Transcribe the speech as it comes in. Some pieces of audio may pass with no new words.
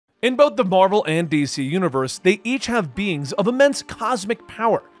In both the Marvel and DC universe, they each have beings of immense cosmic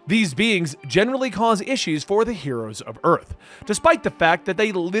power. These beings generally cause issues for the heroes of Earth, despite the fact that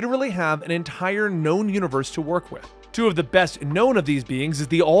they literally have an entire known universe to work with. Two of the best known of these beings is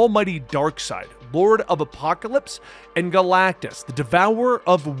the almighty Darkseid, Lord of Apocalypse, and Galactus, the Devourer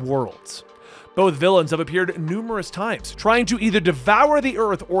of Worlds. Both villains have appeared numerous times, trying to either devour the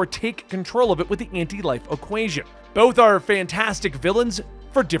Earth or take control of it with the anti-life equation. Both are fantastic villains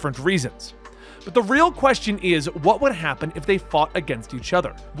for different reasons. But the real question is, what would happen if they fought against each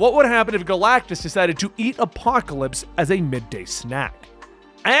other? What would happen if Galactus decided to eat Apocalypse as a midday snack?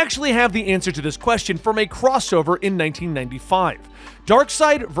 I actually have the answer to this question from a crossover in 1995,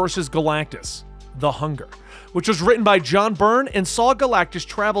 Darkseid vs. Galactus, The Hunger, which was written by John Byrne and saw Galactus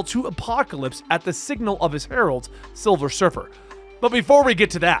travel to Apocalypse at the signal of his herald, Silver Surfer. But before we get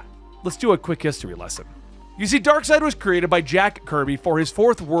to that, let's do a quick history lesson. You see, Darkseid was created by Jack Kirby for his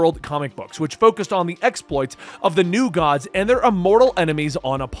Fourth World comic books, which focused on the exploits of the New Gods and their immortal enemies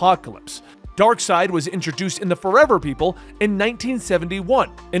on Apocalypse. Darkseid was introduced in the Forever People in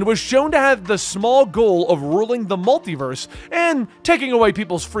 1971, and was shown to have the small goal of ruling the multiverse and taking away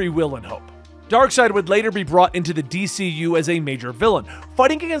people's free will and hope. Darkseid would later be brought into the DCU as a major villain,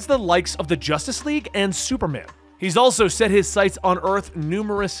 fighting against the likes of the Justice League and Superman. He's also set his sights on Earth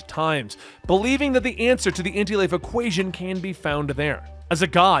numerous times, believing that the answer to the anti-life equation can be found there. As a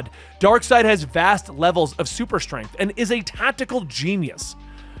god, Darkseid has vast levels of super strength and is a tactical genius.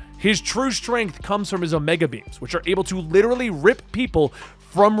 His true strength comes from his Omega Beams, which are able to literally rip people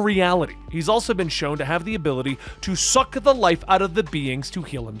from reality. He's also been shown to have the ability to suck the life out of the beings to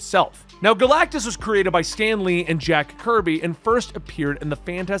heal himself. Now, Galactus was created by Stan Lee and Jack Kirby and first appeared in the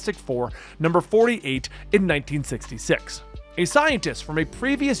Fantastic Four number 48 in 1966. A scientist from a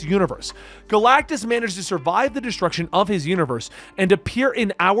previous universe, Galactus managed to survive the destruction of his universe and appear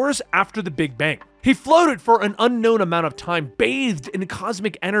in hours after the Big Bang. He floated for an unknown amount of time, bathed in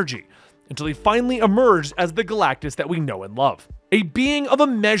cosmic energy, until he finally emerged as the Galactus that we know and love. A being of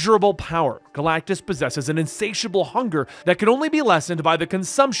immeasurable power, Galactus possesses an insatiable hunger that can only be lessened by the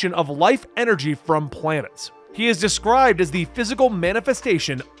consumption of life energy from planets. He is described as the physical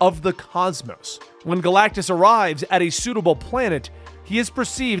manifestation of the cosmos. When Galactus arrives at a suitable planet, he is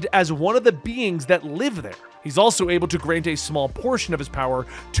perceived as one of the beings that live there. He's also able to grant a small portion of his power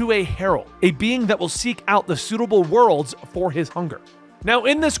to a herald, a being that will seek out the suitable worlds for his hunger. Now,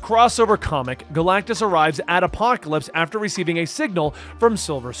 in this crossover comic, Galactus arrives at Apocalypse after receiving a signal from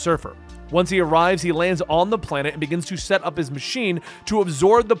Silver Surfer. Once he arrives, he lands on the planet and begins to set up his machine to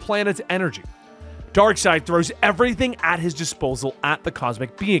absorb the planet's energy. Darkseid throws everything at his disposal at the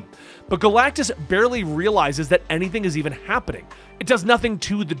cosmic being, but Galactus barely realizes that anything is even happening. It does nothing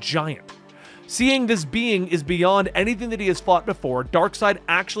to the giant. Seeing this being is beyond anything that he has fought before, Darkseid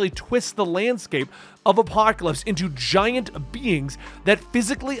actually twists the landscape of Apocalypse into giant beings that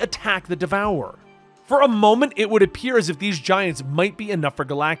physically attack the Devourer. For a moment, it would appear as if these giants might be enough for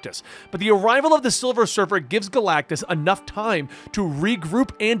Galactus, but the arrival of the Silver Surfer gives Galactus enough time to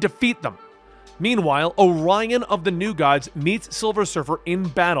regroup and defeat them. Meanwhile, Orion of the New Gods meets Silver Surfer in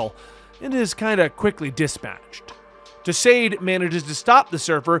battle and is kinda quickly dispatched. Darkseid manages to stop the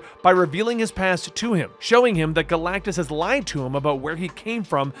Surfer by revealing his past to him, showing him that Galactus has lied to him about where he came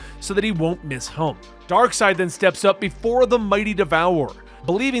from so that he won't miss home. Darkseid then steps up before the mighty Devourer,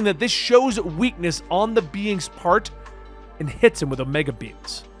 believing that this shows weakness on the being's part, and hits him with Omega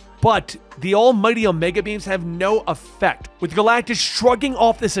Beams. But the almighty Omega Beams have no effect, with Galactus shrugging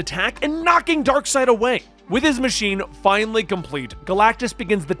off this attack and knocking Darkseid away. With his machine finally complete, Galactus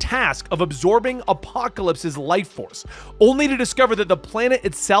begins the task of absorbing Apocalypse's life force, only to discover that the planet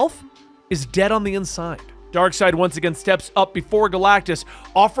itself is dead on the inside. Darkseid once again steps up before Galactus,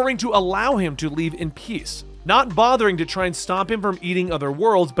 offering to allow him to leave in peace, not bothering to try and stop him from eating other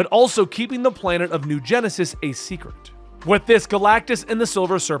worlds, but also keeping the planet of New Genesis a secret. With this, Galactus and the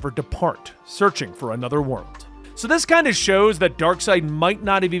Silver Surfer depart, searching for another world. So this kind of shows that Darkseid might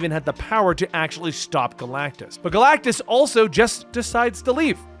not have even had the power to actually stop Galactus. But Galactus also just decides to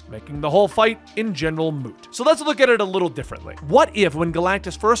leave, making the whole fight in general moot. So let's look at it a little differently. What if, when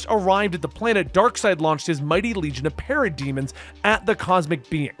Galactus first arrived at the planet, Darkseid launched his mighty legion of parademons at the cosmic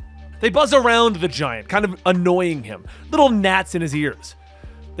being? They buzz around the giant, kind of annoying him, little gnats in his ears.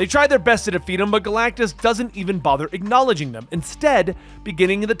 They try their best to defeat him, but Galactus doesn't even bother acknowledging them, instead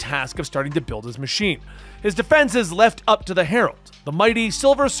beginning the task of starting to build his machine. His defense is left up to the Herald, the mighty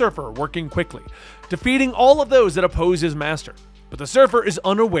Silver Surfer, working quickly, defeating all of those that oppose his master. But the Surfer is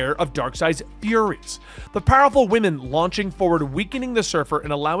unaware of Darkseid's furies. The powerful women launching forward, weakening the Surfer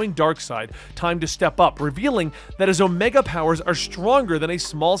and allowing Darkseid time to step up, revealing that his Omega powers are stronger than a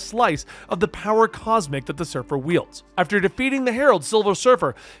small slice of the power cosmic that the Surfer wields. After defeating the Herald Silver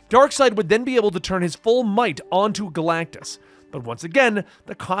Surfer, Darkseid would then be able to turn his full might onto Galactus. But once again,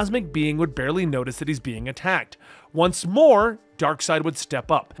 the cosmic being would barely notice that he's being attacked. Once more, Darkseid would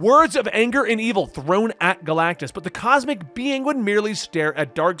step up. Words of anger and evil thrown at Galactus, but the cosmic being would merely stare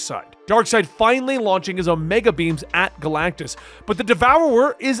at Darkseid. Darkseid finally launching his Omega beams at Galactus, but the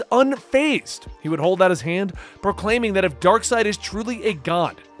Devourer is unfazed. He would hold out his hand, proclaiming that if Darkseid is truly a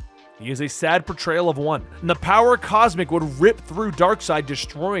god, he is a sad portrayal of one, and the power cosmic would rip through Darkseid,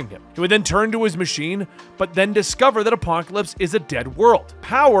 destroying him. He would then turn to his machine, but then discover that Apocalypse is a dead world.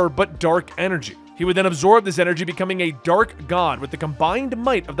 Power, but dark energy. He would then absorb this energy, becoming a dark god with the combined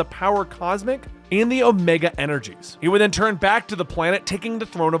might of the power cosmic and the Omega energies. He would then turn back to the planet, taking the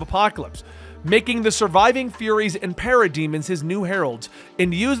throne of Apocalypse, making the surviving Furies and Parademons his new heralds,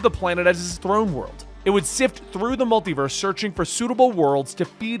 and use the planet as his throne world. It would sift through the multiverse, searching for suitable worlds to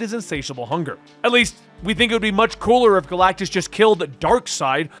feed his insatiable hunger. At least, we think it would be much cooler if Galactus just killed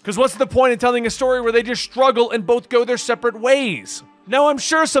Darkseid, because what's the point in telling a story where they just struggle and both go their separate ways? Now, I'm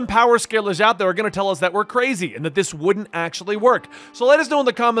sure some power scalers out there are going to tell us that we're crazy and that this wouldn't actually work. So let us know in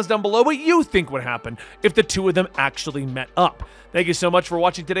the comments down below what you think would happen if the two of them actually met up. Thank you so much for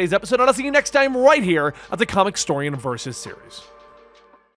watching today's episode, and I'll see you next time right here at the Comicstorian Versus series.